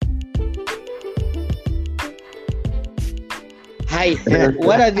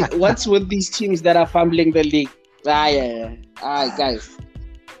What's with these teams that are fumbling the league? Guys.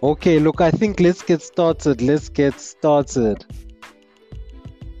 Okay, look, I think let's get started.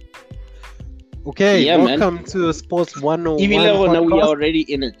 Okay, Yeah, welcome man. to Sports 101 Even though now we are podcast. already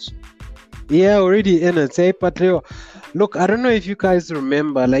in it. Yeah, already in it, eh? But look, I don't know if you guys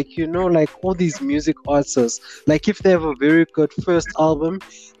remember, like all these music artists, like if they have a very good first album,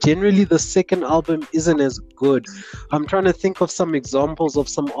 generally the second album isn't as good. I'm trying to think of some examples of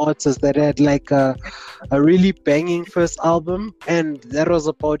some artists that had like a really banging first album, and that was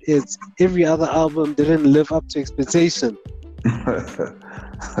about it. Every other album didn't live up to expectation.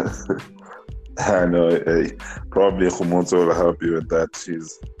 I know. Probably Khumotso will help you with that.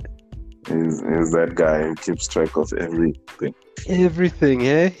 He's that guy who keeps track of everything. Everything.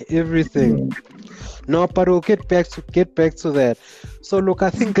 No, but we'll get back to that. So look,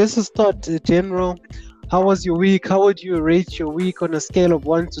 I think let's start general. How was your week? How would you rate your week on a scale of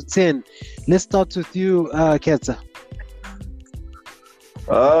 1 to 10? Let's start with you, Ketsa.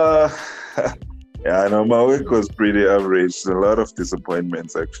 Yeah, I know my week was pretty average. A lot of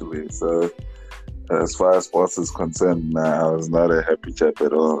disappointments actually. So as far as sports is concerned, I was not a happy chap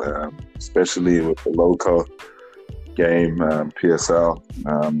at all, especially with the local game, PSL.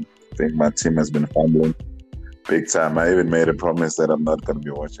 I think my team has been fumbling big time. I even made a promise that I'm not going to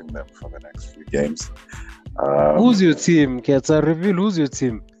be watching them for the next few games. Who's your team, Ketsa? Reveal who's your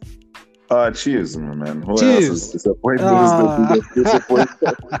team. Chiefs, man. Who Chiefs. else is disappointed? Who's the biggest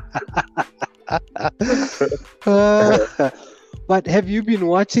disappointment? But have you been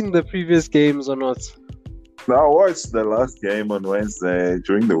watching the previous games or not? No, I watched the last game on Wednesday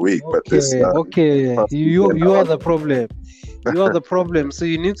during the week, but this you are the problem. You are the problem. So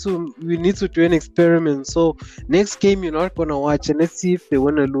we need to do an experiment. So next game you're not gonna watch, and let's see if they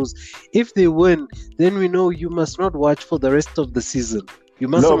win or lose. If they win, then we know you must not watch for the rest of the season. You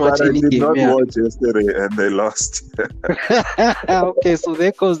mustn't watch any game. I did not watch yesterday, and they lost. Okay, so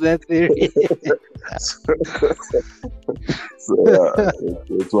there goes that theory. So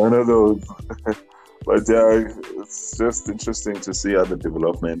it's one of those. But yeah, it's just interesting to see other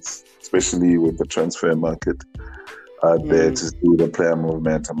developments, especially with the transfer market out there, to see the player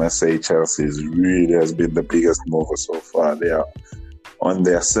movement. I must say Chelsea really has been the biggest mover so far. They are on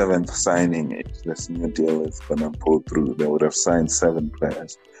their 7th signing. If this new deal is going to pull through, they would have signed 7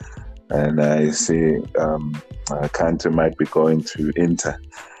 players. And I see Kante might be going to Inter,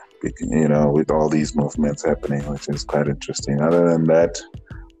 with all these movements happening, which is quite interesting. Other than that,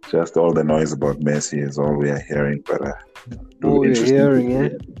 just all the noise about Messi is all we are hearing. But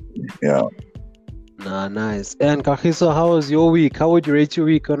yeah. Nah, nice. And Kagiso, how was your week? How would you rate your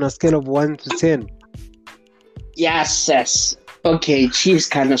week on a scale of 1 to 10? Yes. Okay, Chiefs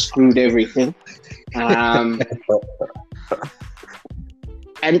kind of screwed everything. And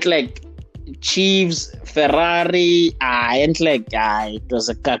like Chiefs, Ferrari, it was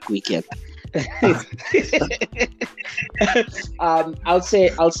a cuck weekend. I'll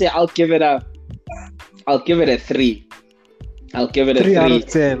give it a 3. I'll give it a 3 out of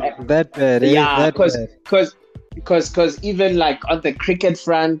 10. That bad? Yeah, because even like on the cricket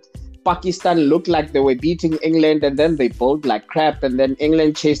front, Pakistan looked like they were beating England, and then they bowled like crap, and then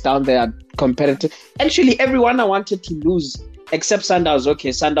England chased down their competitor. Actually, everyone I wanted to lose except Sundowns. Okay,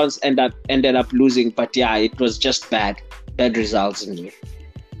 Sundowns ended up losing, but yeah, it was just bad results in here.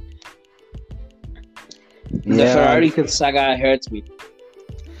 The Ferrari saga hurts me.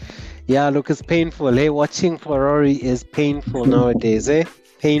 Yeah, look, it's painful. Hey, watching Ferrari is painful nowadays.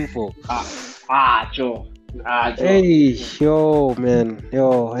 Painful. Joe. Hey, yo, man.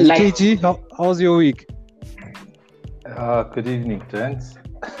 Yo. Like, KG, how's your week? Good evening, gents.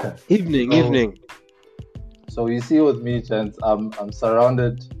 Evening. So you see with me, gents, I'm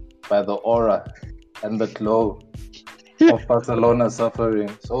surrounded by the aura and the glow of Barcelona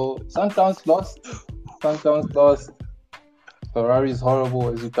suffering. So Sundowns lost. Ferrari's horrible,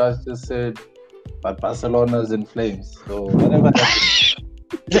 as you guys just said, but Barcelona's in flames. So whatever happens,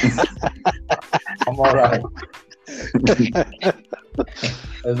 I'm alright.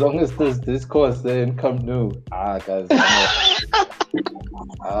 As long as there's discourse there in Camp Nou, guys,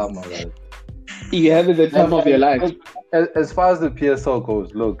 I'm alright. You having the time of your life. As far as the PSL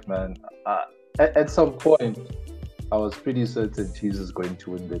goes, look, man, at some point, I was pretty certain Chiefs is going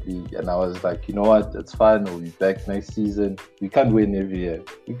to win the league. And I was like, you know what? It's fine. We'll be back next season. We can't win every year.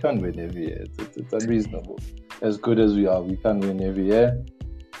 It's unreasonable. As good as we are, we can't win every year.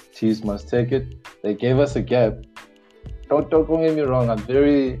 Chiefs must take it. They gave us a gap. Don't get me wrong. I'm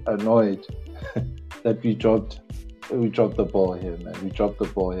very annoyed that we dropped the ball here, man. I'm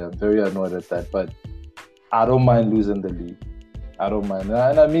very annoyed at that. But I don't mind losing the league. I don't mind.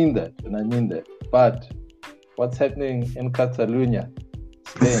 And I mean that. But what's happening in Catalonia?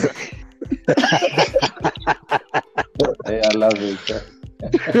 Spain. Hey, I love it.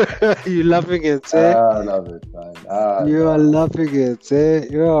 You loving it, eh? I love it, man. You are loving it, eh?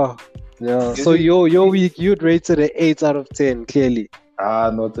 Yeah. So your week, you'd rate it an 8 out of 10, clearly.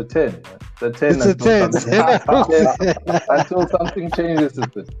 No, it's a 10. It's a 10. It's a 10. Until something changes,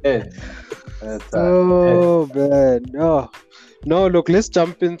 it's a 10. Oh, man. No, look, let's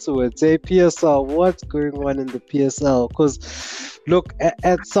jump into it. Say PSL, what's going on in the PSL? Because, look,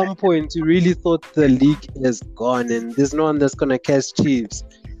 at some point, you really thought the league is gone and there's no one that's going to catch Chiefs.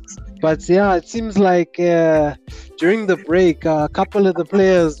 But yeah, it seems like during the break, a couple of the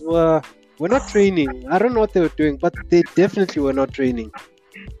players were not training. I don't know what they were doing, but they definitely were not training.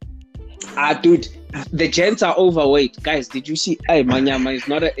 Dude, the gents are overweight. Guys, did you see? Hey, Manyama is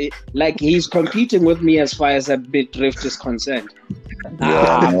not like he's competing with me as far as a bit drift is concerned.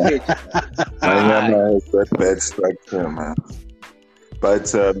 Manyama has that bad structure, man. But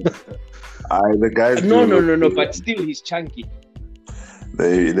the guys. No. But still, he's chunky.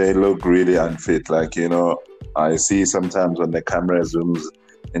 They look really unfit. Like, I see sometimes when the camera zooms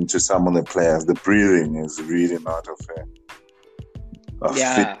into some of the players, the breathing is really not fit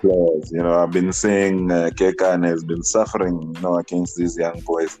players. I've been seeing Kekan has been suffering, against these young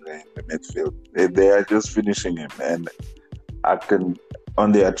boys in the midfield. They are just finishing him, and I can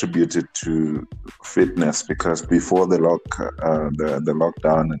only attribute it to fitness, because before the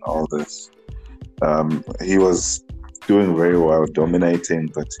lockdown and all this, he was doing very well, dominating,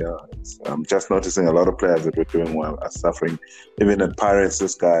 but I'm just noticing a lot of players that were doing well are suffering. Even at Pirates,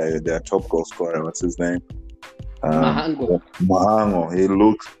 this guy, their top goal scorer, what's his name? Mahango. He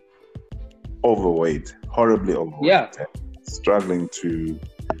looks overweight, horribly overweight. Yeah. Struggling to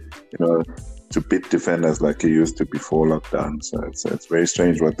beat defenders like he used to before lockdown. So it's very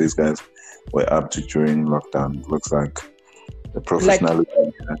strange what these guys were up to during lockdown. It looks like the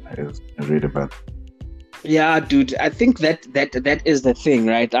professionalism is really bad. Yeah, dude. I think that is the thing,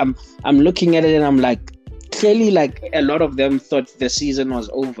 right? I'm looking at it and I'm like, clearly, like a lot of them thought the season was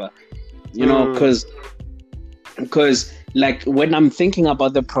over, because like when I'm thinking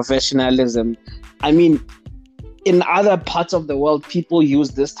about the professionalism, I mean, in other parts of the world, people use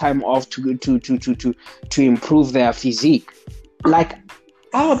this time off to improve their physique. Like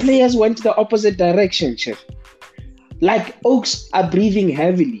our players went the opposite direction, Chef. Like Oaks are breathing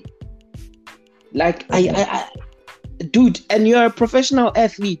heavily. Like dude, and you're a professional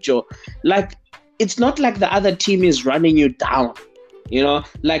athlete, Joe. Like it's not like the other team is running you down,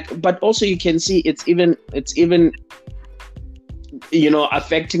 Like, but also you can see it's even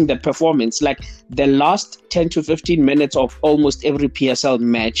affecting the performance. Like the last 10 to 15 minutes of almost every PSL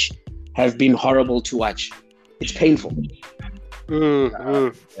match have been horrible to watch. It's painful.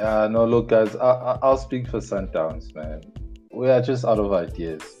 Yeah, no, look, guys, I'll speak for Sundowns, man. We are just out of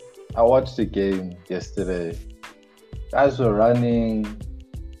ideas. I watched the game yesterday. Guys were running.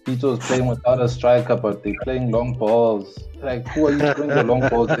 Pito was playing without a striker, but they're playing long balls. Like, who are you throwing the long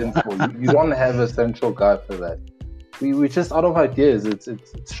balls in for? You don't have a central guy for that. We're just out of ideas.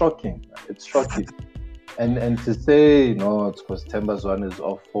 It's shocking. It's shocking. And to say, no, it's because Tembazwane is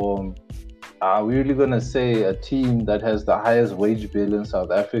off form. Are we really going to say a team that has the highest wage bill in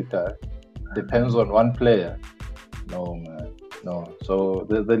South Africa depends on one player? No, man. No. So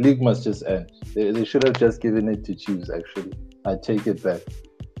the league must just end. They should have just given it to Chiefs, actually. I take it back.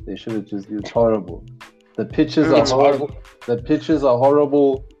 They should have just... It's horrible. The pitches are horrible. The pitches are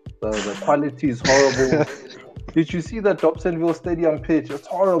horrible. The quality is horrible. Did you see that Dobsonville Stadium pitch? It's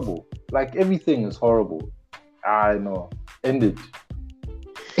horrible. Like, everything is horrible. I know. End it.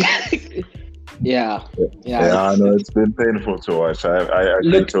 Yeah, no, it's been painful to watch. I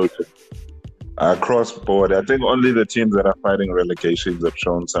told you. Across board, I think only the teams that are fighting relegations have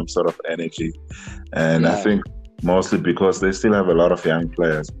shown some sort of energy, and I think mostly because they still have a lot of young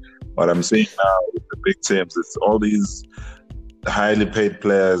players. What I'm seeing now with the big teams, it's all these highly paid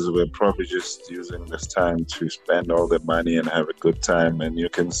players who are probably just using this time to spend all their money and have a good time, and you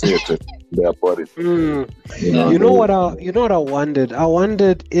can see it in their body. You know what I wondered? I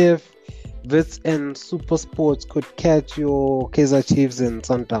wondered if Wits and Super Sports could catch your Kaizer Chiefs and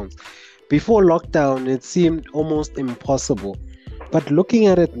Sundowns. Before lockdown, it seemed almost impossible. But looking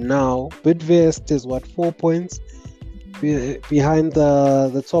at it now, Bidvest is 4 points behind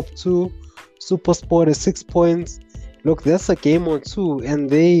the top two. Super Sport is 6 points. Look, that's a game or two, and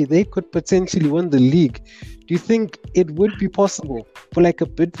they could potentially win the league. Do you think it would be possible for like a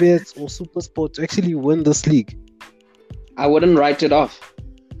Bidvest or Super Sport to actually win this league? I wouldn't write it off.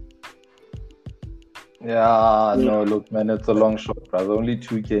 Yeah, no, look, man, it's a long shot, brother. Only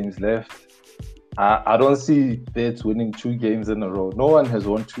 2 games left. I don't see Bears winning 2 games in a row. No one has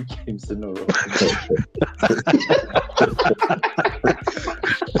won 2 games in a row.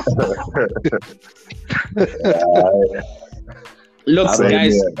 Look,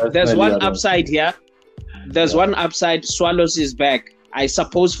 guys, there's one Personally, upside here. There's one upside. Swallows is back. I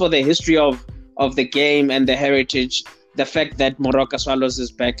suppose for the history of the game and the heritage, the fact that Moroka Swallows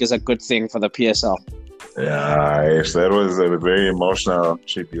is back is a good thing for the PSL. Yeah, that was a very emotional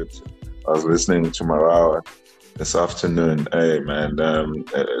tribute. I was listening to Marau this afternoon. Hey, man,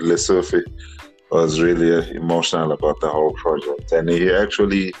 Lesufi was really emotional about the whole project. And he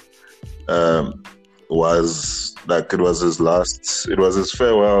actually was like, it was his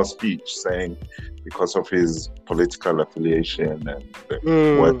farewell speech, saying because of his political affiliation and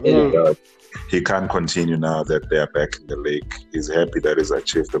what he does, he can't continue now that they are back in the league. He's happy that he's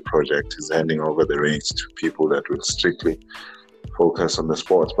achieved the project. He's handing over the reins to people that will strictly focus on the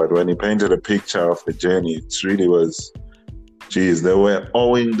sports. But when he painted a picture of the journey, it really was, geez, they were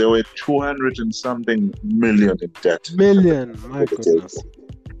 200 and something million in debt. My goodness.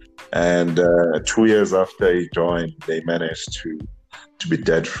 And 2 years after he joined, they managed to be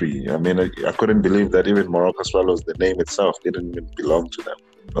debt free. I mean, I couldn't believe that even Moroka Swallows, the name itself, didn't even belong to them.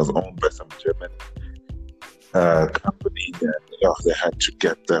 It was owned by some German company, and they had to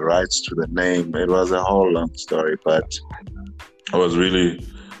get the rights to the name. It was a whole long story, but it was really,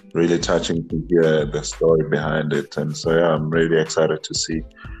 really touching to hear the story behind it. And so, yeah, I'm really excited to see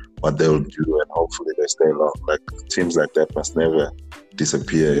what they will do, and hopefully they stay long. Like, teams like that must never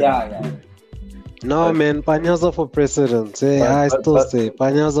disappear. Yeah. No, man, Panyaza for president. I still say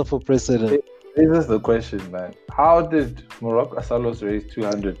Panyaza for president. This is the question, man. How did Moroka Swallows raise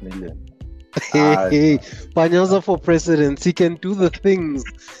 200 million? Panyaza for president. He can do the things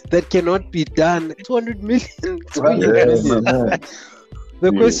that cannot be done. 200 million.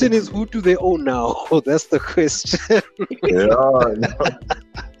 The question is, who do they own now? That's the question.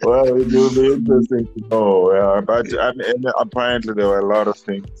 Well, it will be interesting to know. But I mean, apparently there were a lot of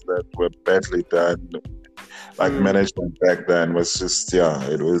things that were badly done. Like management back then was just,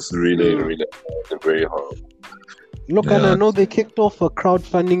 it was really, really very hard. Look, and I know they kicked off a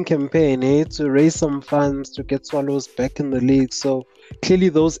crowdfunding campaign to raise some funds to get Swallows back in the league. So clearly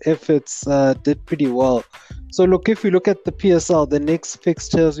those efforts did pretty well. So look, if we look at the PSL, the next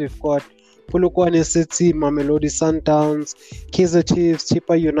fixtures, we've got Polokwane City, Mamelodi Sundowns, Kaizer Chiefs,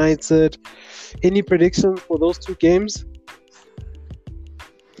 Chippa United. Any predictions for those 2 games?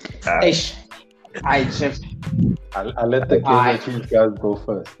 I'll let the Kaizer Chiefs guys go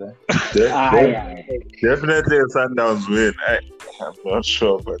first. Definitely a Sundowns win. I'm not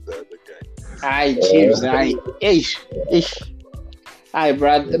sure about the other guy. Chiefs. Hi,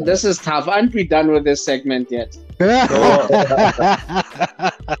 Brad. This is tough. Aren't we done with this segment yet? But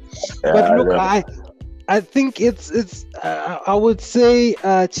look, I think it's. I would say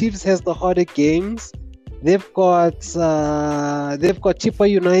Chiefs has the harder games. They've got Chippa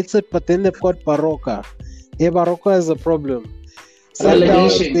United, but then they've got Baroka. Baroka is a problem.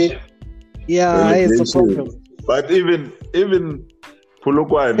 Relegation. It's a problem. But even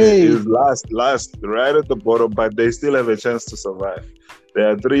Polokwane is last, right at the bottom, but they still have a chance to survive. They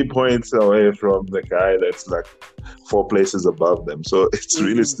are 3 points away from the guy that's like 4 places above them. So it's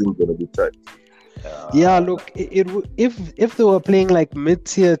really still going to be tight. Look, if they were playing like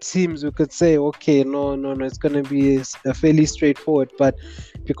mid-tier teams, we could say, okay, no, it's going to be fairly straightforward. But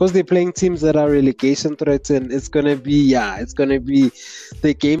because they're playing teams that are relegation threatened, it's going to be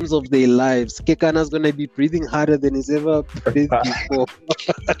the games of their lives. Kekana's going to be breathing harder than he's ever breathed before.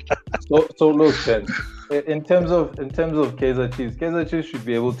 So look, then, in terms of Kaizer Chiefs should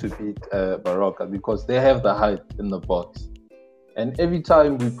be able to beat Baroka because they have the height in the box. And every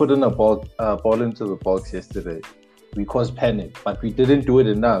time we put in a ball into the box yesterday, we caused panic. But we didn't do it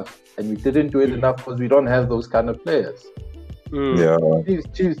enough. And we didn't do it enough because we don't have those kind of players.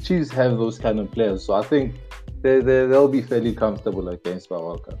 Chiefs have those kind of players. So I think they'll be fairly comfortable against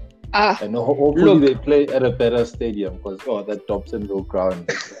Baroka. And hopefully they play at a better stadium because that Dobsonville ground,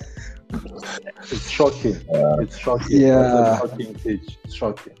 it's shocking. It's shocking. Yeah. It's a shocking pitch. It's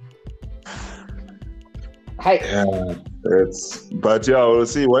shocking. We'll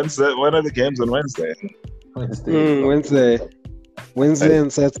see. Wednesday. When are the games on Wednesday? Wednesday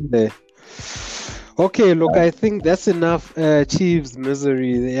and Saturday. Okay, look, I think that's enough Chiefs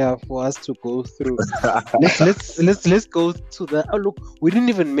misery there for us to go through. let's go to the. Oh, look, we didn't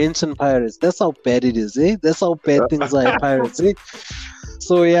even mention Pirates. That's how bad it is, eh? That's how bad things are at Pirates, eh?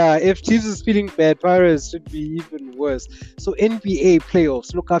 So yeah, if Chiefs is feeling bad, Pirates should be even worse. So NBA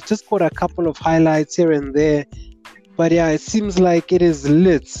playoffs. Look, I've just caught a couple of highlights here and there, but yeah, it seems like it is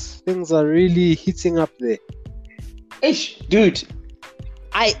lit. Things are really heating up there. Ish, dude.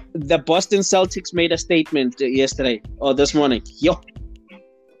 The Boston Celtics made a statement yesterday or this morning. Yo,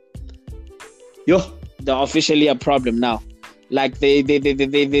 they're officially a problem now. Like they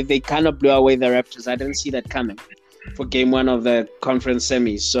kind of blew away the Raptors. I didn't see that coming for game 1 of the conference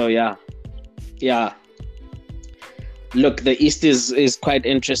semis. So yeah. Look, the East is quite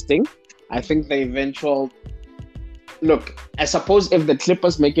interesting. I think the eventual. Look, I suppose if the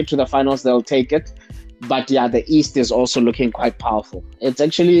Clippers make it to the finals, they'll take it. But yeah, the East is also looking quite powerful. It's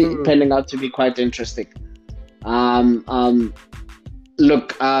actually turning out to be quite interesting.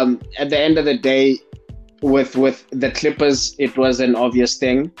 Look, at the end of the day, with the Clippers, it was an obvious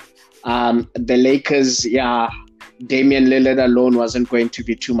thing. The Lakers, yeah, Damian Lillard alone wasn't going to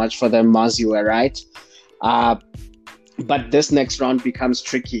be too much for them. Mars, you were right. But this next round becomes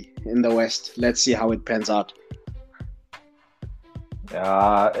tricky in the West. Let's see how it pans out.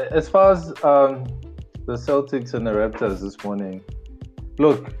 Yeah, as far as the Celtics and the Raptors this morning,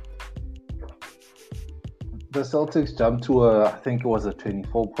 look, the Celtics jumped to I think it was a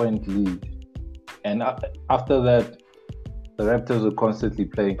 24-point lead. And after that, the Raptors were constantly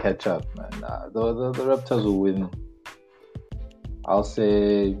playing catch up, man. The Raptors will win. I'll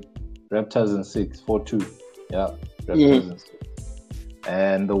say Raptors in 6, 4-2. Yeah, Raptors in 6.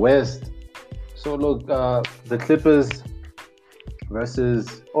 And the West. So look, the Clippers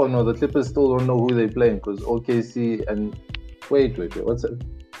versus. Oh no, the Clippers still don't know who they're playing because OKC and wait, what's it?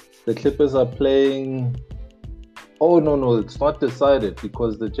 The Clippers are playing. Oh no, it's not decided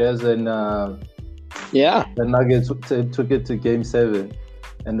because the Jazz and the Nuggets took it to Game 7,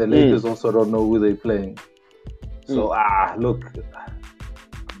 and the Lakers also don't know who they're playing. So look,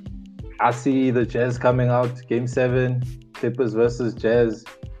 I see the Jazz coming out Game 7, Clippers versus Jazz,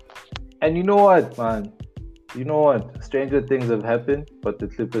 and you know what, man? You know what? Stranger things have happened, but the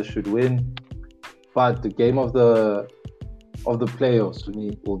Clippers should win. But the game of the playoffs to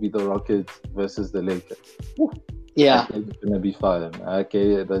me will be the Rockets versus the Lakers. Woo. Yeah, it's gonna be fire.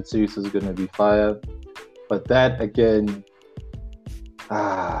 Okay, that series is gonna be fire. But that again,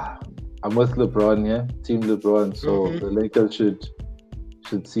 I'm with LeBron, yeah, Team LeBron. So the Lakers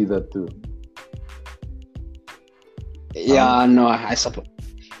should see that through. Yeah, no, I suppose.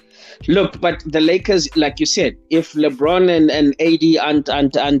 Look, but the Lakers, like you said, if LeBron and AD aren't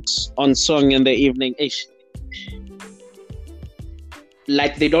on song in the evening,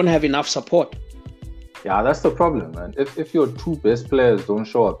 like they don't have enough support. Yeah, that's the problem, man. If your two best players don't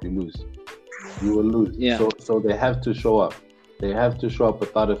show up, you lose. You will lose. Yeah. So they have to show up. They have to show up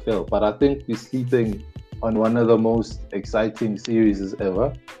without a fail. But I think we're sleeping on one of the most exciting series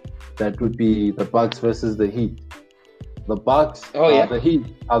ever. That would be the Bucks versus the Heat. The Bucks, the Heat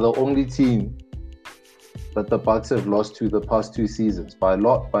are the only team that the Bucks have lost to the past 2 seasons. By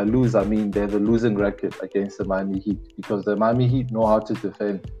lose, I mean they have a losing record against the Miami Heat because the Miami Heat know how to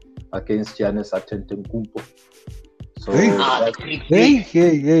defend against Giannis Antetokounmpo. So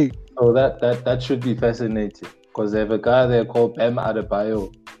so that should be fascinating because they have a guy there called Bam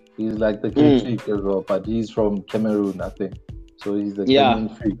Adebayo. He's like the Greek freak as well, but he's from Cameroon, I think. So he's the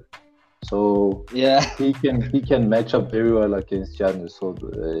Kenyan freak. So he can match up very well against Giannis. So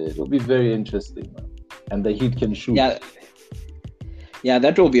it'll be very interesting, man. And the Heat can shoot. Yeah,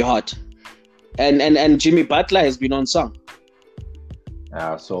 that will be hot. And Jimmy Butler has been on song.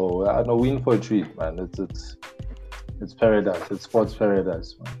 Yeah, so no win for a treat, man. It's paradise. It's sports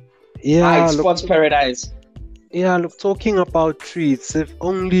paradise, man. Yeah, sports paradise. Yeah, look, talking about treats, if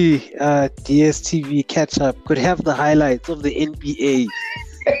only DSTV catch up could have the highlights of the NBA.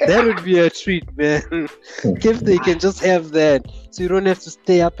 That would be a treat, man. If they can just have that, so you don't have to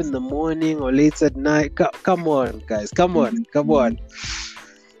stay up in the morning or late at night. Come on, guys. Come on.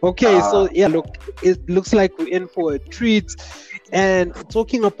 Okay, so yeah, look, it looks like we're in for a treat. And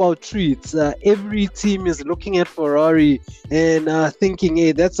talking about treats, every team is looking at Ferrari and thinking,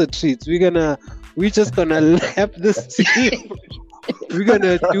 hey, that's a treat. We're just gonna lap this team. We're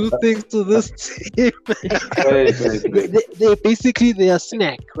gonna do things to this team. They are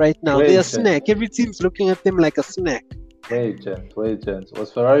snack right now. They are snack. Every team's looking at them like a snack. Wait, gents.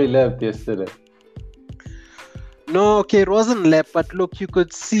 Was Ferrari lapped yesterday? No, okay, it wasn't lap, but look, you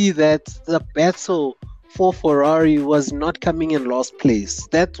could see that the battle for Ferrari was not coming in last place.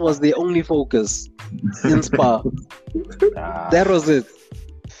 That was the only focus in Spa. That was it.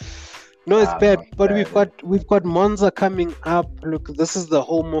 No, it's bad, but we've got Monza coming up. Look, this is the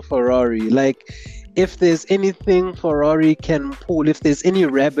home of Ferrari. Like, if there's anything Ferrari can pull, if there's any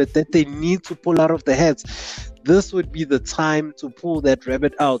rabbit that they need to pull out of the hats, this would be the time to pull that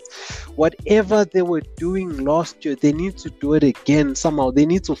rabbit out. Whatever they were doing last year, they need to do it again somehow. They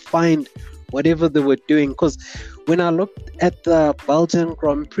need to find whatever they were doing, because when I looked at the Belgian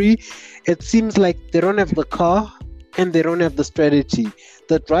Grand Prix, it seems like they don't have the car and they don't have the strategy.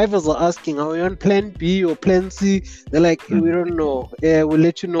 The drivers are asking, are we on plan B or plan C? They're like, we don't know. Yeah, we'll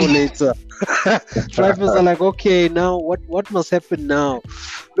let you know later. Drivers are like, okay, now what must happen now?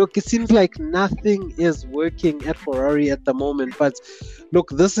 Look, it seems like nothing is working at Ferrari at the moment. But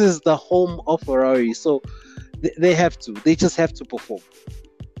look, this is the home of Ferrari. So they just have to perform.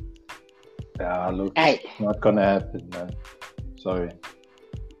 Yeah, look, it's not going to happen, man. Sorry.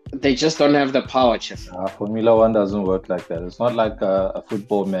 They just don't have the power, Chief. Formula One doesn't work like that. It's not like a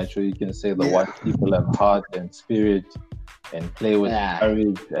football match where you can say the white people have heart and spirit and play with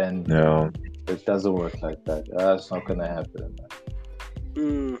courage, and it doesn't work like that. It's not going to happen.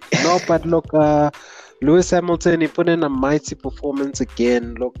 No, but look, Lewis Hamilton, he put in a mighty performance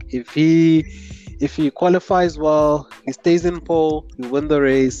again. Look, if he qualifies well, he stays in pole, he win the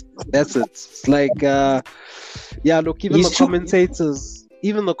race. That's it. It's like, look,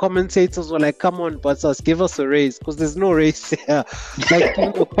 even the commentators were like, come on, Bottas, give us a race, because there's no race here. Like,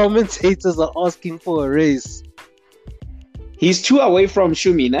 the commentators are asking for a race. He's 2 away from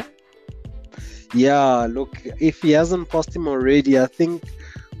Schumi, né? Yeah, look, if he hasn't passed him already, I think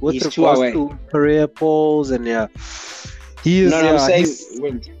with he's regards to career polls and he is. I'm saying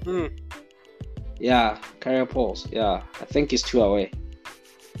career polls. Yeah, I think he's 2 away.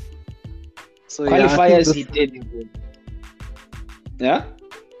 So qualifiers he did. Yeah.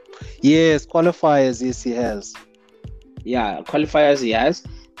 Yes, qualifiers. Yes, he has. Yeah, qualifiers he has,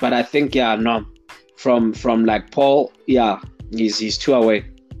 but I think from like Paul, he's 2 away.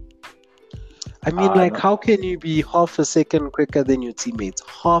 I mean, how can you be half a second quicker than your teammates?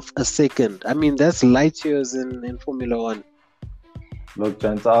 Half a second. I mean, that's light years in Formula One. Look,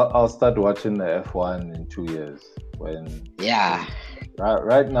 gents, I'll start watching the F1 in 2 years.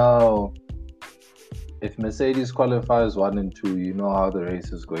 Right now, if Mercedes qualifies 1 and 2, you know how the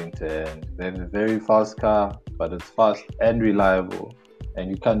race is going to end. They have a very fast car, but it's fast and reliable,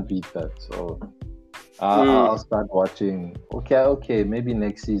 and you can't beat that. So I'll start watching. Okay, maybe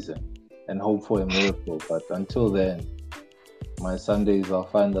next season, and hope for a miracle. But until then, my Sundays, I'll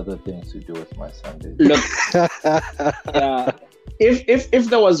find other things to do with my Sundays. Look, if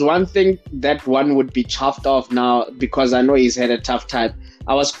there was one thing that one would be chuffed off now, because I know he's had a tough time.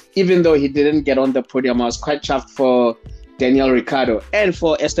 Even though he didn't get on the podium, I was quite chuffed for Daniel Ricciardo and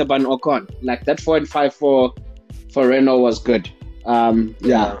for Esteban Ocon. Like that 4 and 5 for Renault was good.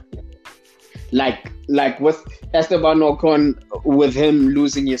 Like with Esteban Ocon, with him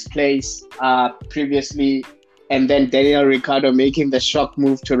losing his place previously, and then Daniel Ricciardo making the shock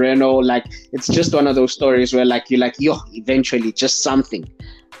move to Renault. Like, it's just one of those stories where like you're like, eventually just something,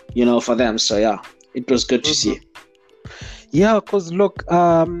 for them. So it was good to see. Yeah, because look,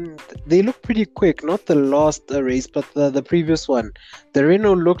 they look pretty quick. Not the last race, but the previous one. The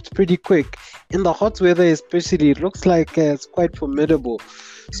Renault looked pretty quick. In the hot weather especially, it looks like it's quite formidable.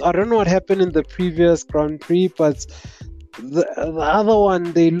 So I don't know what happened in the previous Grand Prix, but the other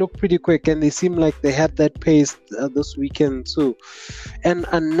one, they look pretty quick, and they seem like they had that pace this weekend too. And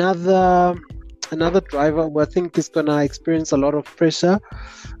another driver who I think is going to experience a lot of pressure,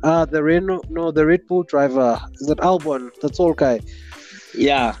 the Red Bull driver, is it Albon? That's all guy.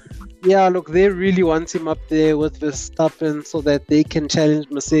 Yeah, look, they really want him up there with Verstappen so that they can challenge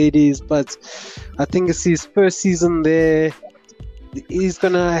Mercedes, but I think it's his first season there. He's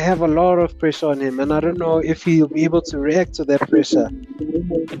going to have a lot of pressure on him, and I don't know if he'll be able to react to that pressure.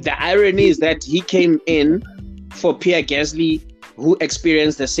 The irony is that he came in for Pierre Gasly, who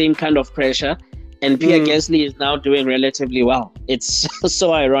experienced the same kind of pressure, and Pierre Gasly is now doing relatively well. It's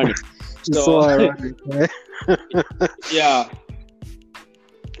so ironic. So ironic, right? Yeah.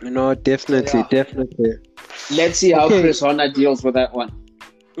 Definitely. Let's see how Chris Horner deals with that one.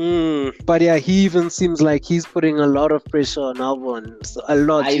 But he even seems like he's putting a lot of pressure on Albon. So a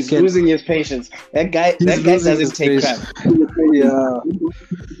lot. He's losing his patience. That guy doesn't take crap. Yeah.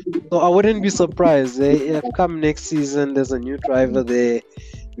 So I wouldn't be surprised. If come next season, there's a new driver there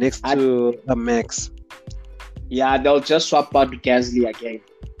next to Max. Yeah, they'll just swap out Gasly again.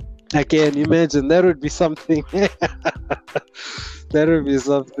 Again, imagine, that would be something. That would be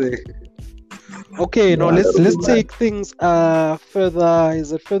something. Okay, now let's take things further.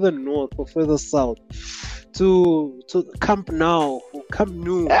 Is it further north or further south? To Camp Nou,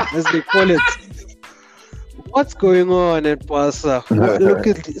 as they call it. What's going on at Barca? Look,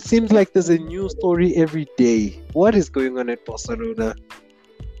 it seems like there's a new story every day. What is going on at Barcelona?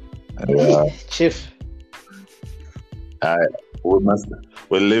 Yeah. Chief.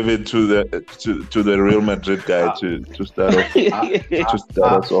 We'll leave it to the Real Madrid guy to start off. To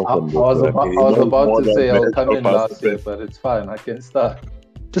start us off. I was about to say I'll come in last year, but it's fine. I can start.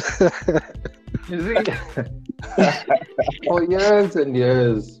 You see, for years and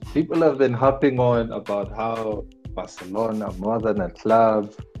years, people have been harping on about how Barcelona, more than a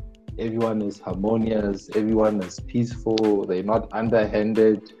club, everyone is harmonious, everyone is peaceful, they're not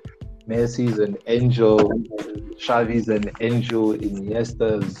underhanded. Messi's an angel, Xavi's an angel,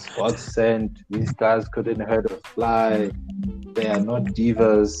 Iniesta's God sent. These guys couldn't hurt a fly. They are not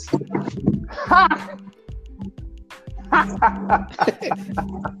divas.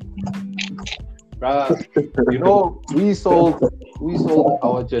 Bruh, you know, we sold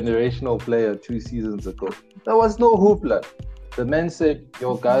our generational player 2 seasons ago. There was no hoopla. The man said,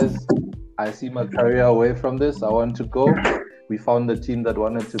 "Yo, guys, I see my career away from this. I want to go." We found the team that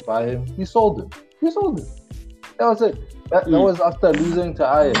wanted to buy him. We sold him. That was it. That was after losing to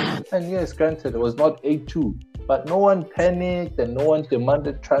Ajax. And yes, granted, it was not 8-2. But no one panicked and no one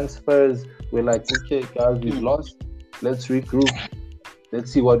demanded transfers. We're like, okay, guys, we've lost. Let's regroup.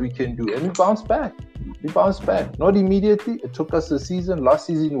 Let's see what we can do. And we bounced back. Not immediately. It took us a season. Last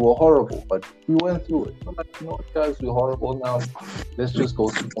season, we were horrible. But we went through it. We're like, you know what, guys, we're horrible now. Let's just go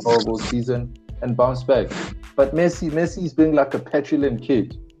through a horrible season and bounce back. But Messi's being like a petulant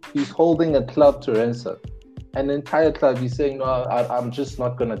kid. He's holding a club to ransom. An entire club, he's saying, no, I'm just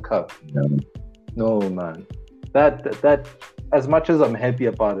not going to come. Yeah. No, man. That, as much as I'm happy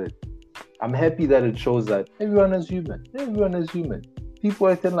about it, I'm happy that it shows that everyone is human. People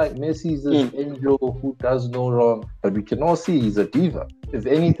acting like Messi's this angel who does no wrong. But we can all see he's a diva. If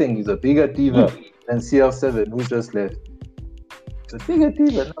anything, he's a bigger diva than CR7, who just left. He's a bigger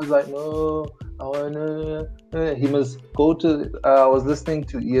diva. And I was like, no, I wanna. He must go to. I was listening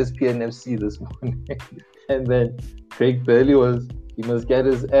to ESPN FC this morning, and then Craig Bailey he must get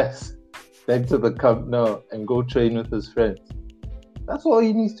his ass back to the Camp Nou and go train with his friends. That's all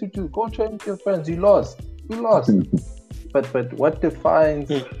he needs to do. Go train with your friends. You lost. But what defines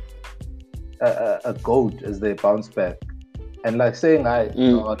a GOAT as they bounce back? And like saying,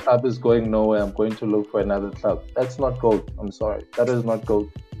 our club is going nowhere, I'm going to look for another club. That's not GOAT. I'm sorry. That is not GOAT.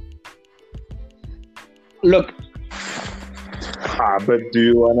 Look. But do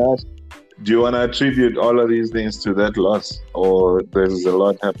you wanna attribute all of these things to that loss, or there's a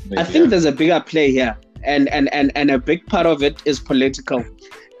lot happening? I think there's a bigger play here, and a big part of it is political.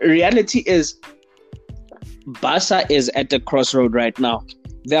 Reality is, Barca is at the crossroad right now.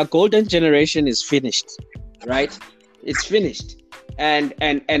 Their golden generation is finished, right? It's finished, and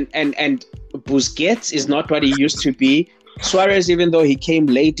Busquets is not what he used to be. Suarez, even though he came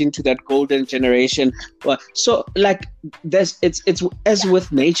late into that golden generation, so like it's as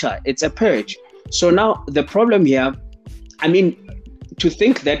with nature, it's a purge. So now the problem here, I mean, to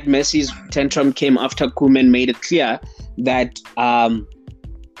think that Messi's tantrum came after Koeman made it clear that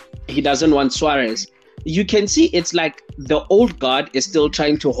he doesn't want Suarez. You can see it's like the old guard is still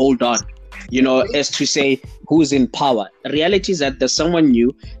trying to hold on, as to say who's in power. The reality is that there's someone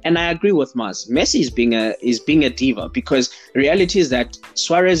new, and I agree with Mars. Messi is being a diva, because reality is that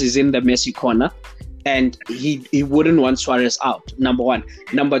Suarez is in the Messi corner, and he wouldn't want Suarez out. Number one.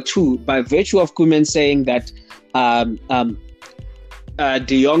 Number two, by virtue of Koeman saying that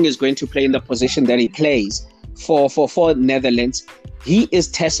De Jong is going to play in the position that he plays for Netherlands, he is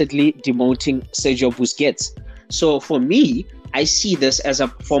tacitly demoting Sergio Busquets. So for me, I see this as a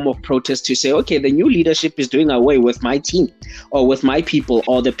form of protest to say, okay, the new leadership is doing away with my team or with my people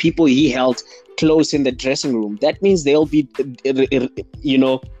or the people he held close in the dressing room. That means they'll be,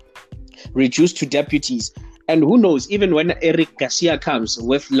 reduced to deputies. And who knows, even when Eric Garcia comes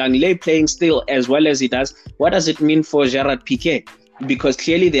with Langley playing still as well as he does, what does it mean for Gerard Piqué? Because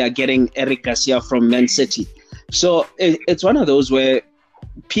clearly they are getting Eric Garcia from Man City. So it's one of those where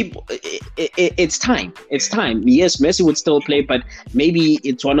people, it's time. Yes, Messi would still play, but maybe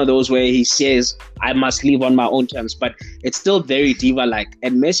it's one of those where he says, I must leave on my own terms. But it's still very diva-like.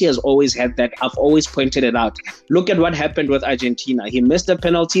 And Messi has always had that. I've always pointed it out. Look at what happened with Argentina. He missed a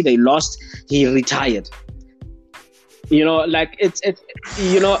penalty. They lost. He retired. It's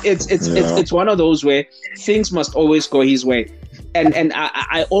one of those where things must always go his way. And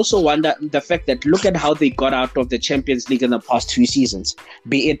I also wonder the fact that look at how they got out of the Champions League in the past 2 seasons,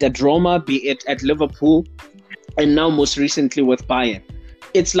 be it at Roma, be it at Liverpool, and now most recently with Bayern.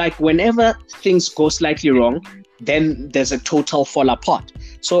 It's like whenever things go slightly wrong, then there's a total fall apart.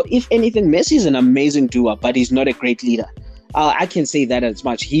 So if anything, Messi is an amazing doer, but he's not a great leader. I can say that as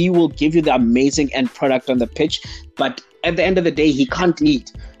much. He will give you the amazing end product on the pitch, but at the end of the day, he can't lead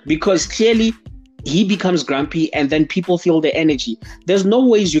because clearly he becomes grumpy and then people feel the energy. There's no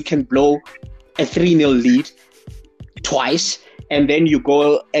ways you can blow a 3-0 lead twice and then you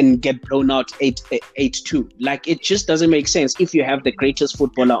go and get blown out 8-2. Like, it just doesn't make sense if you have the greatest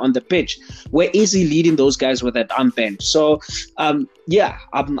footballer on the pitch. Where is he leading those guys with that armband? So, I'm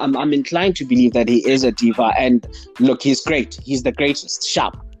inclined to believe that he is a diva. And look, he's great. He's the greatest,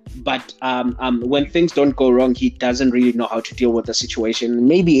 sharp. But when things don't go wrong, he doesn't really know how to deal with the situation.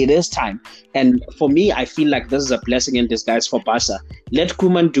 Maybe it is time. And for me, I feel like this is a blessing in disguise for Barca. Let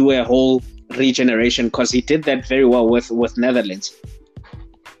Koeman do a whole regeneration because he did that very well with Netherlands.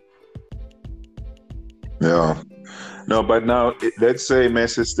 Yeah. No, but now, let's say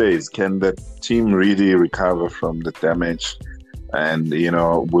Messi stays. Can the team really recover from the damage? And,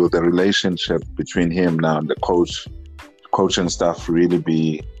 will the relationship between him now and the coach and staff really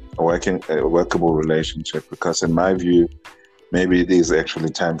be a workable relationship? Because in my view, maybe it is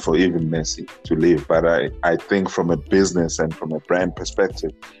actually time for even Messi to leave. But I think from a business and from a brand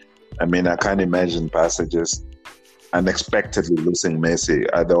perspective, I mean, I can't imagine Barca just unexpectedly losing Messi.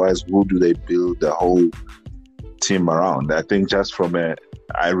 Otherwise, who do they build the whole team around? I think just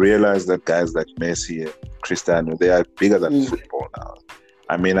I realize that guys like Messi and Cristiano, they are bigger than football now.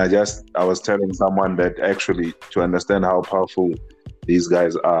 I mean, I was telling someone that actually to understand how powerful these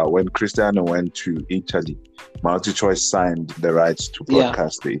guys are, when Cristiano went to Italy, MultiChoice signed the rights to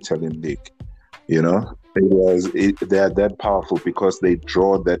broadcast the Italian league. They are that powerful because they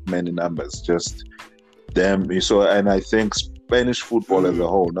draw that many numbers. Just them. So, and I think Spanish football as a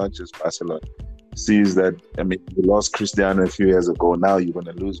whole, not just Barcelona, sees that. I mean, you lost Cristiano a few years ago. Now you're going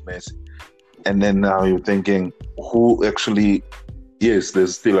to lose Messi, and then now you're thinking, who actually? Yes,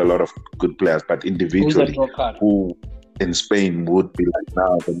 there's still a lot of good players, but individually, who in Spain would be like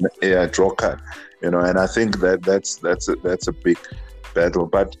now the draw card, And I think that's a big battle.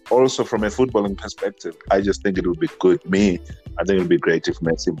 But also from a footballing perspective, I just think it would be good. I think it would be great if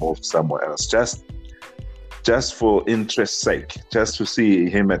Messi moved somewhere else, just for interest's sake, just to see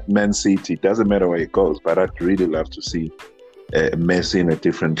him at Man City. Doesn't matter where he goes, but I'd really love to see Messi in a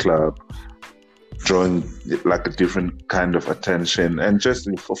different club, drawing like a different kind of attention, and just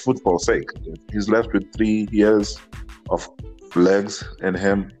for football's sake. He's left with 3 years of legs in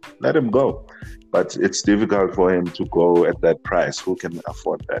him. Let him go. But it's difficult for him to go at that price. Who can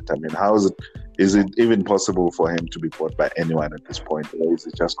afford that? I mean, is it even possible for him to be bought by anyone at this point? Or is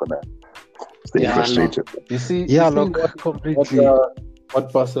it just gonna stay frustrated? You see, completely.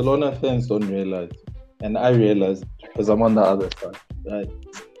 What Barcelona fans don't realize, and I realize because I'm on the other side, right?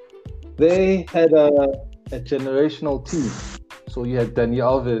 They had a generational team. So you had Dani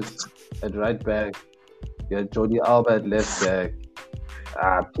Alves at right back, you had Jordi Alba at left back.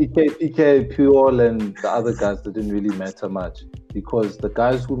 PK, Puyol, and the other guys didn't really matter much because the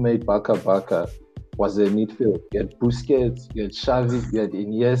guys who made Barca was their midfield. You had Busquets, you had Xavi, you had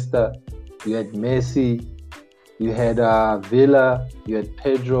Iniesta, you had Messi, you had Villa, you had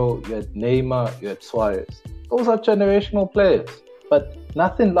Pedro, you had Neymar, you had Suarez. Those are generational players, but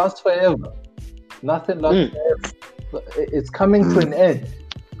nothing lasts forever. Nothing lasts forever. It's coming to an end.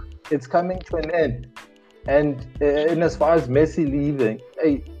 It's coming to an end. And as far as Messi leaving,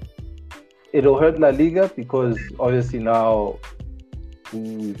 it'll hurt La Liga because obviously now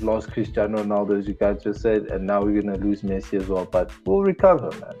we've lost Cristiano Ronaldo, as you guys just said, and now we're going to lose Messi as well. But we'll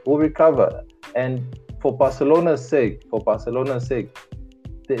recover, man. We'll recover. And for Barcelona's sake,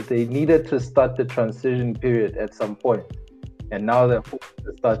 they needed to start the transition period at some point. And now they've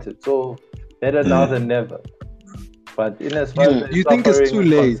started. So better now than never. But in as far as you think it's too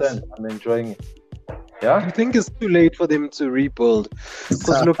late? I'm enjoying it. Yeah? You think it's too late for them to rebuild?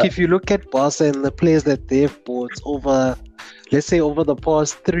 Because look, if you look at Barca and the players that they've bought over the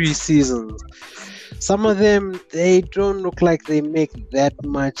past 3 seasons, some of them, they don't look like they make that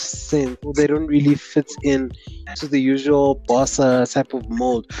much sense, or they don't really fit in to the usual Barca type of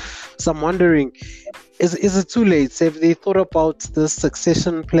mold. So I'm wondering, is it too late? Have they thought about the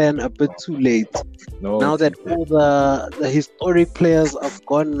succession plan a bit too late? No, now that all the historic players are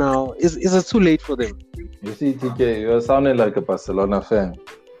gone now, is it too late for them? You see, TK, you're sounding like a Barcelona fan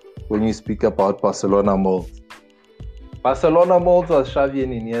when you speak about Barcelona mold. Barcelona mold was Xavi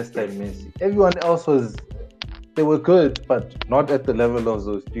and Iniesta and Messi. Everyone else they were good, but not at the level of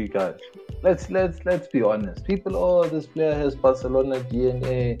those 3 guys. Let's be honest. People, this player has Barcelona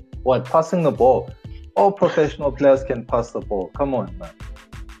DNA. What? Passing the ball. All professional players can pass the ball. Come on, man.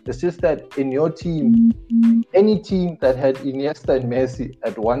 It's just that in your team, any team that had Iniesta and Messi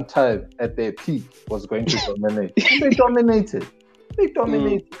at one time at their peak was going to dominate. They dominated.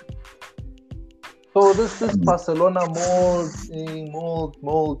 So this Barcelona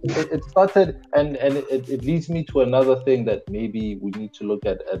mold, it started, and it leads me to another thing that maybe we need to look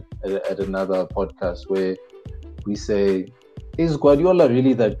at another podcast, where we say, is Guardiola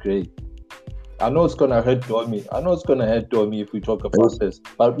really that great? I know it's gonna hurt Domi if we talk about this,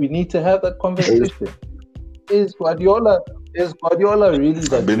 but we need to have that conversation. Is Guardiola really that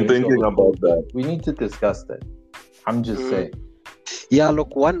great? I've been thinking about that. We need to discuss that. I'm just saying. Yeah,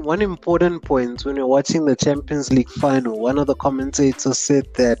 look, one important point when you're watching the Champions League final, one of the commentators said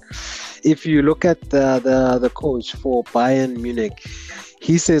that if you look at the coach for Bayern Munich,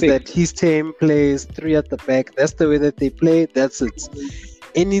 he says that his team plays 3 at the back. That's the way that they play. That's it.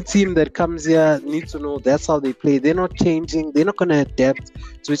 Any team that comes here needs to know that's how they play. They're not changing. They're not going to adapt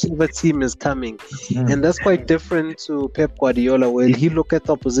to whichever team is coming. And that's quite different to Pep Guardiola, where he'll look at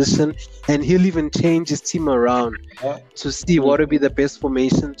the opposition and he'll even change his team around to see what will be the best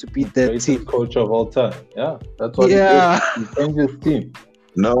formation to beat that team. Coach of all time. Yeah, that's what he did. He changed his team.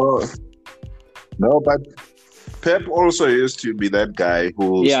 No, but Pep also used to be that guy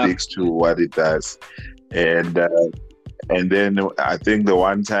who sticks to what he does. And then I think the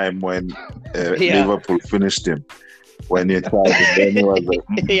one time when Liverpool finished him, when he tried, and then he was like,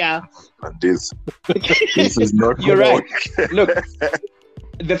 this is not You're right. Look,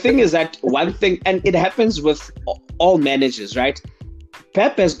 the thing is that one thing, and it happens with all managers, right?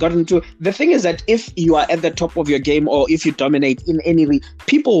 Pep has gotten to, the thing is that if you are at the top of your game or if you dominate in any league,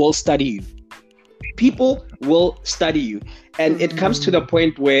 people will study you. And it comes to the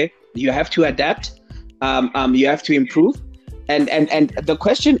point where you have to adapt. You have to improve, and the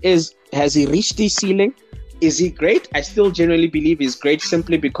question is, has he reached his ceiling? Is he great? I still generally believe he's great,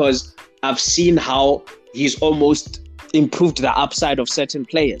 simply because I've seen how he's almost improved the upside of certain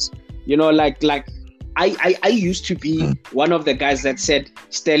players. You know, like I used to be one of the guys that said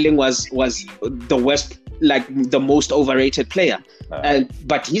Sterling was the worst, like the most overrated player,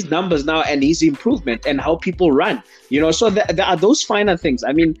 but his numbers now and his improvement and how people run, you know, so there are those finer things.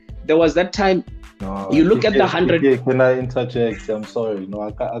 I mean, there was that time. No, you look at the 100. Can I interject? I'm sorry. No,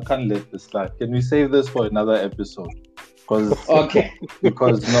 I can't let this slide. Can we save this for another episode? Because I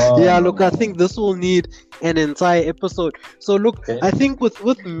think this will need an entire episode. So look, I think with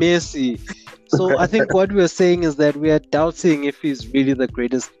Messi, so I think what we're saying is that we are doubting if he's really the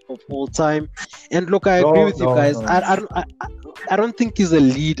greatest of all time. And look, I agree with you guys. I don't think he's a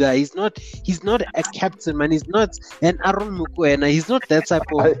leader. He's not a captain, man. He's not an Aaron Mokoena. He's not that type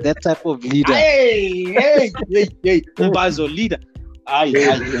of leader. Hey, Ubazo leader.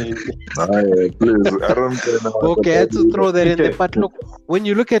 Please, I don't know. Okay, I had to throw that in there. But look, when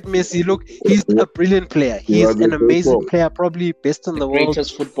you look at Messi, look, he's a brilliant player. He's an amazing player, probably best in the world.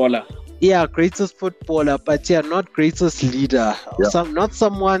 Greatest footballer. Yeah, greatest footballer, but not greatest leader. Not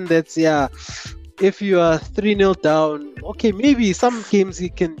someone that's if you are 3-0 down, okay, maybe some games he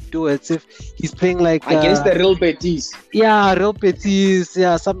can do it if he's playing like against the Real Betis. Yeah, Real Betis.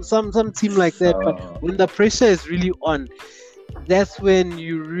 Yeah, some team like that. But when the pressure is really on, that's when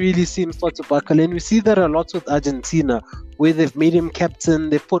you really see him start to buckle. And we see that a lot with Argentina, where they've made him captain,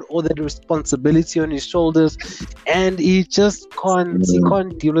 they put all that responsibility on his shoulders, and he just can't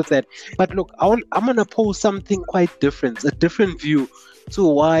deal with that. But look, I'm gonna pose something quite different, a different view to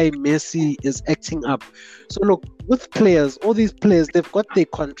why Messi is acting up. So look, with players, all these players, they've got their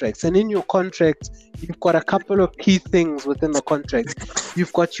contracts, and in your contract, you've got a couple of key things within the contract.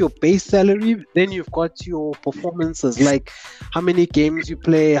 You've got your base salary, then you've got your performances, like how many games you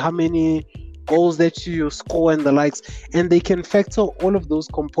play, how many goals that you score and the likes, and they can factor all of those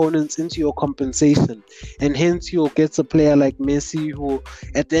components into your compensation, and hence you'll get a player like Messi who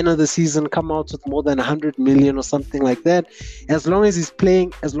at the end of the season come out with more than 100 million or something like that. As long as he's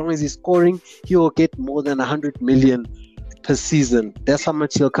playing, as long as he's scoring, he will get more than 100 million per season. That's how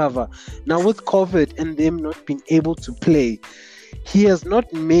much he'll cover. Now with COVID and them not being able to play, he has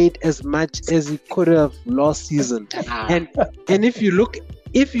not made as much as he could have last season. And if you look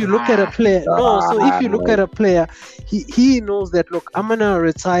at a player, he knows that, look, I'm gonna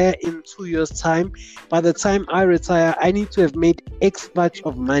retire in 2 years' time. By the time I retire, I need to have made X much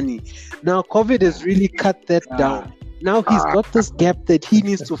of money. Now COVID has really cut that down. Now he's got this gap that he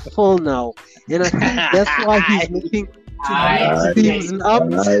needs to fill now, and I think that's why he's looking to teams up.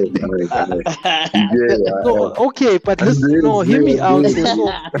 Okay, but listen, hear me out.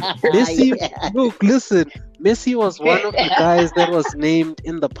 So, Messi, look, listen. Messi was one of the guys that was named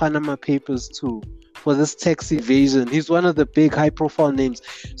in the Panama Papers too. for this tax evasion. He's one of the big high-profile names.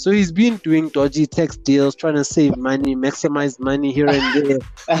 So he's been doing dodgy tax deals, trying to save money, maximize money here and there,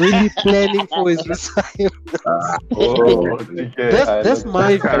 really planning for his retirement. That's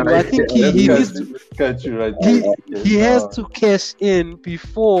my view. I think he needs to catch you right he has to cash in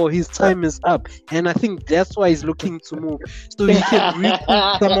before his time is up, and I think that's why he's looking to move, so he can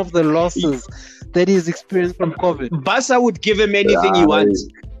recoup some of the losses that he's experienced from COVID. Barca would give him anything he wants.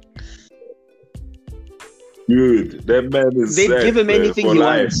 Dude, that man is They'd set, give him anything for he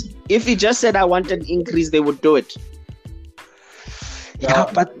life. wants. If he just said, I want an increase, they would do it. Yeah,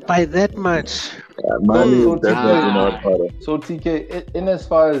 but by that much. Money is definitely not part of. So TK, in as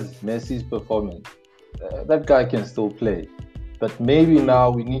far as Messi's performance, that guy can still play. But maybe now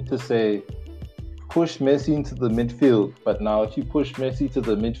we need to say, push Messi into the midfield. But now if you push Messi to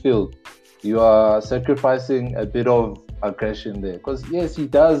the midfield, you are sacrificing a bit of aggression there. Because yes, he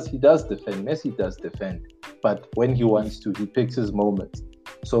does defend. Messi does defend. But when he wants to, he picks his moments.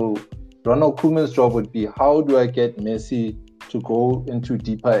 So Ronald Koeman's job would be, how do I get Messi to go into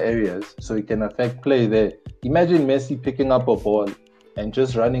deeper areas so he can affect play there? Imagine Messi picking up a ball and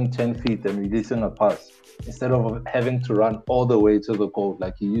just running 10 feet and releasing a pass instead of having to run all the way to the goal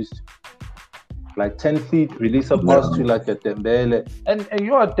like he used to. Like 10 feet, release a pass to like a Dembele. And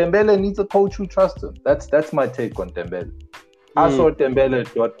Dembele needs a coach who trusts him. That's my take on Dembele. I saw Dembele at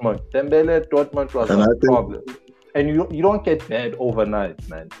Dortmund. Dembele at Dortmund was a problem. And you don't get bad overnight,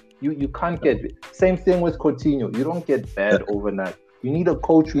 man. You can't get it. Same thing with Coutinho. You don't get bad overnight. You need a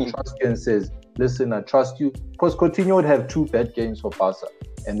coach who trusts you and says, listen, I trust you. Because Coutinho would have 2 bad games for Barca.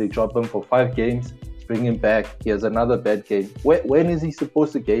 And they drop him for 5 games. Bring him back. He has another bad game. When is he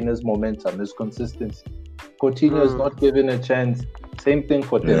supposed to gain his momentum, his consistency? Coutinho is not given a chance. Same thing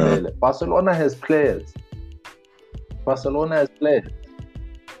for Dembele. Yeah. Barcelona has players.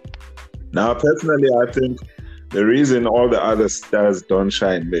 Now, personally, I think the reason all the other stars don't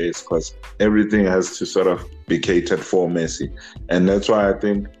shine there is because everything has to sort of be catered for Messi. And that's why I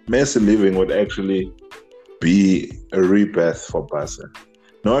think Messi leaving would actually be a rebirth for Barca.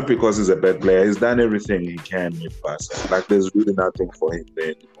 Not because he's a bad player. He's done everything he can with Barca. Like, there's really nothing for him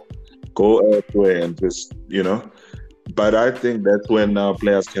there anymore. Go elsewhere and just, But I think that's when now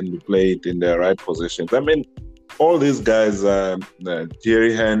players can be played in their right positions. I mean, all these guys,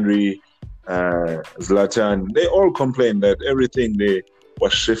 Thierry Henry, Zlatan, they all complain that everything they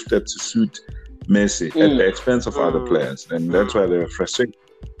was shifted to suit Messi at the expense of other players. And that's why they were frustrated.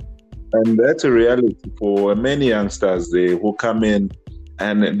 And that's a reality for many youngsters who come in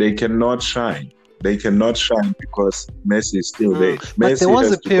and they cannot shine. They cannot shine because Messi is still there. But there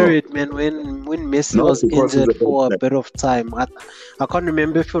was a period, man, when Messi was injured for a bit of time. I can't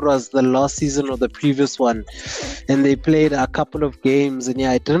remember if it was the last season or the previous one. And they played a couple of games. And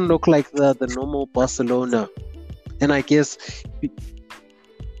it didn't look like the normal Barcelona. And I guess...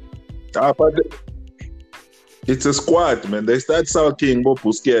 but it's a squad, man. They start sulking,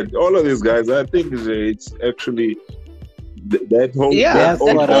 Busquets. All of these guys, I think it's actually... That whole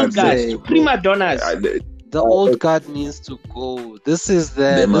old guys, prima donnas. The old guard needs to go. This is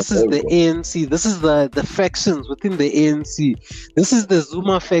the ANC. This is the factions within the ANC. This is the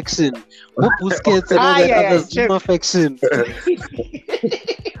Zuma faction. Busquets and all that other Zuma faction.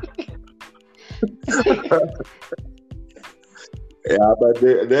 Yeah, but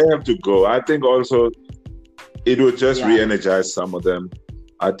they have to go. I think also it will just re-energize some of them.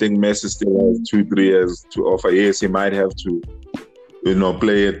 I think Messi still has 2-3 years to offer. Yes, he might have to,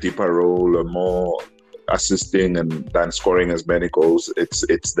 play a deeper role or more assisting than scoring as many goals.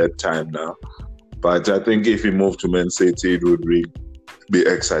 It's that time now. But I think if he moved to Man City, it would really be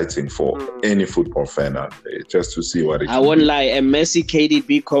exciting for any football fan out there just to see what it is. I won't lie, a Messi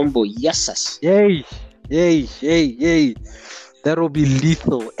KDB combo, yes. Yay. That will be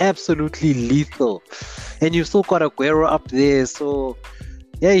lethal, absolutely lethal. And you've still got Aguero up there, so...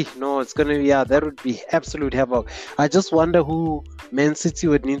 it's going to be, that would be absolute havoc. I just wonder who Man City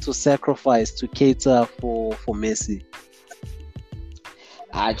would need to sacrifice to cater for Messi.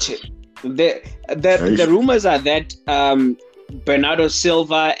 The rumors are that Bernardo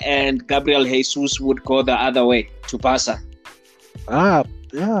Silva and Gabriel Jesus would go the other way to Barca.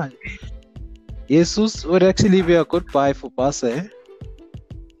 Jesus would actually be a good buy for Barca, eh?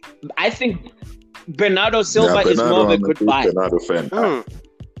 I think Bernardo Silva is more of a good buy. Bernardo fan.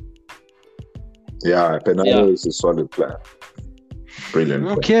 Yeah, Bernardo is a solid player. Brilliant.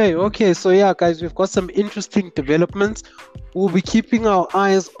 Okay. So yeah, guys, we've got some interesting developments. We'll be keeping our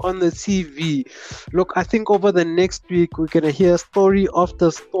eyes on the TV. Look, I think over the next week we're gonna hear story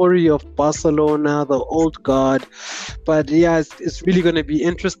after story of Barcelona, the old guard. But yeah, it's really gonna be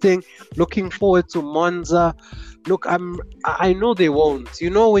interesting. Looking forward to Monza. Look, I know they won't. You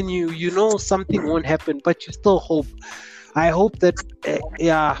know when you know something won't happen, but you still hope. I hope that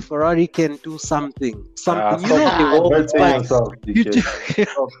Ferrari can do something. You know they won't.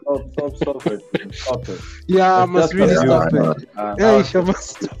 Stop it. Yeah, I must really stop it. I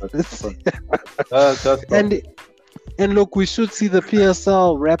must. And look, we should see the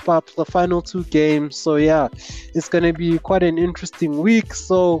PSL wrap up the final 2 games. So yeah, it's gonna be quite an interesting week.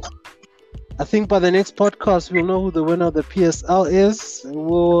 So I think by the next podcast, we'll know who the winner of the PSL is.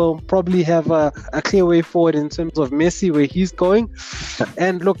 We'll probably have a clear way forward in terms of Messi, where he's going.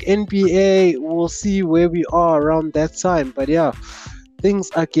 And look, NBA, we'll see where we are around that time. But yeah, things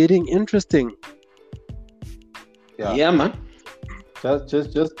are getting interesting. Yeah, man.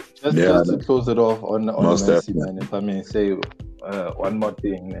 Just to close it off on Messi, man, if I may say one more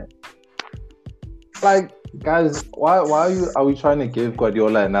thing, man. Like, guys, why are we trying to give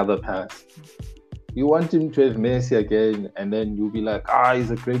Guardiola another pass? You want him to have Messi again, and then you'll be like,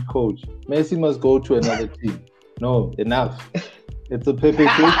 he's a great coach. Messi must go to another team. No, enough. It's a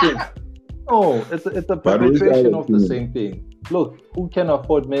perpetuation. No, it's a perpetuation of the same thing. Look, who can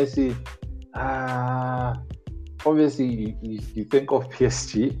afford Messi? Obviously, you think of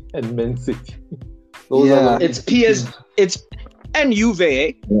PSG and Man City. It's PSG. It's and Juve.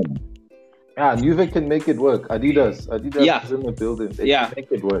 Eh? Yeah, Juve can make it work. Adidas is in the building. They can make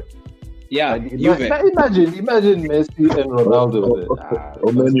it work. Yeah, imagine Messi and Ronaldo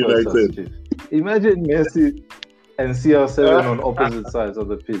there. Man United. Imagine Messi and CR7 on opposite sides of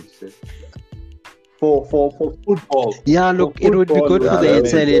the pitch. For football. Yeah, look, it would be good for the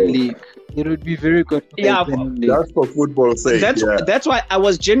Italian league. It would be very good for the Italian league. That's for football's sake. That's why I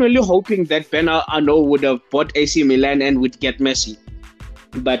was genuinely hoping that Ben Arno would have bought AC Milan and would get Messi.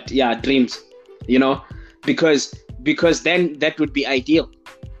 But yeah, dreams, because then that would be ideal.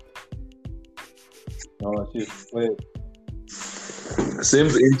 Wait.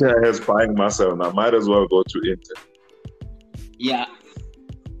 Seems Inter has buying Marcel now. Might as well go to Inter. Yeah.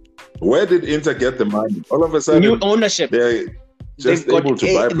 Where did Inter get the money? All of a sudden, new ownership. They're just able to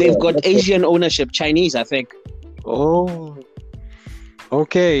buy. They've got Asian ownership, Chinese, I think. Oh.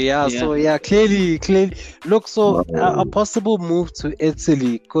 Okay, yeah. So yeah, clearly. Look, so a possible move to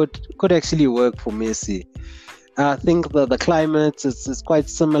Italy could actually work for Messi. I think the climate is quite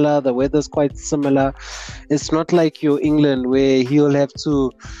similar. The weather's quite similar. It's not like your England where he'll have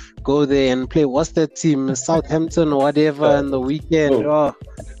to go there and play. What's that team? Southampton or whatever on the weekend.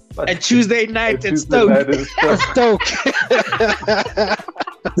 A Tuesday night at Stoke. Stoke.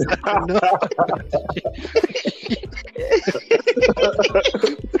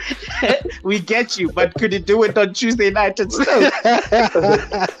 We get you, but could you do it on Tuesday night at Stoke?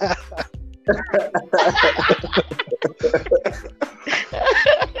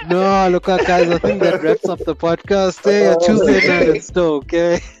 No, look, guys, I think that wraps up the podcast. Hey, Tuesday night at Stoke,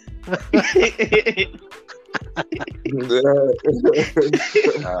 okay?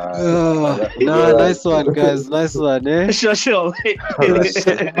 Nice one, guys. Nice one, eh? Sure.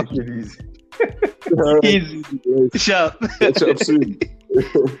 Easy. Sure. Catch up soon.